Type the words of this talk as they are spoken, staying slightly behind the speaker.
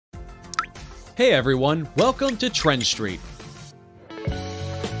Hey everyone, welcome to TrendStreet.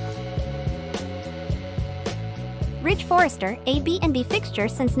 Ridge Forrester, a B&B fixture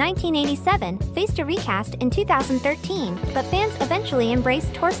since 1987, faced a recast in 2013, but fans eventually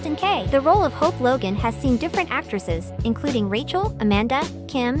embraced Torsten K. The role of Hope Logan has seen different actresses, including Rachel, Amanda,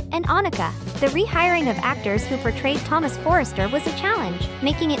 Kim, and Annika. The rehiring of actors who portrayed Thomas Forrester was a challenge,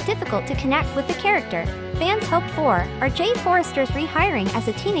 making it difficult to connect with the character. Fans hoped for R.J. Forrester's rehiring as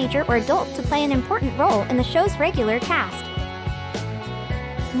a teenager or adult to play an important role in the show's regular cast.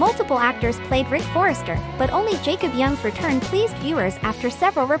 Multiple actors played Rick Forrester, but only Jacob Young's return pleased viewers after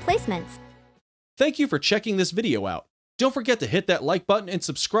several replacements. Thank you for checking this video out. Don't forget to hit that like button and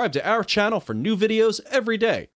subscribe to our channel for new videos every day.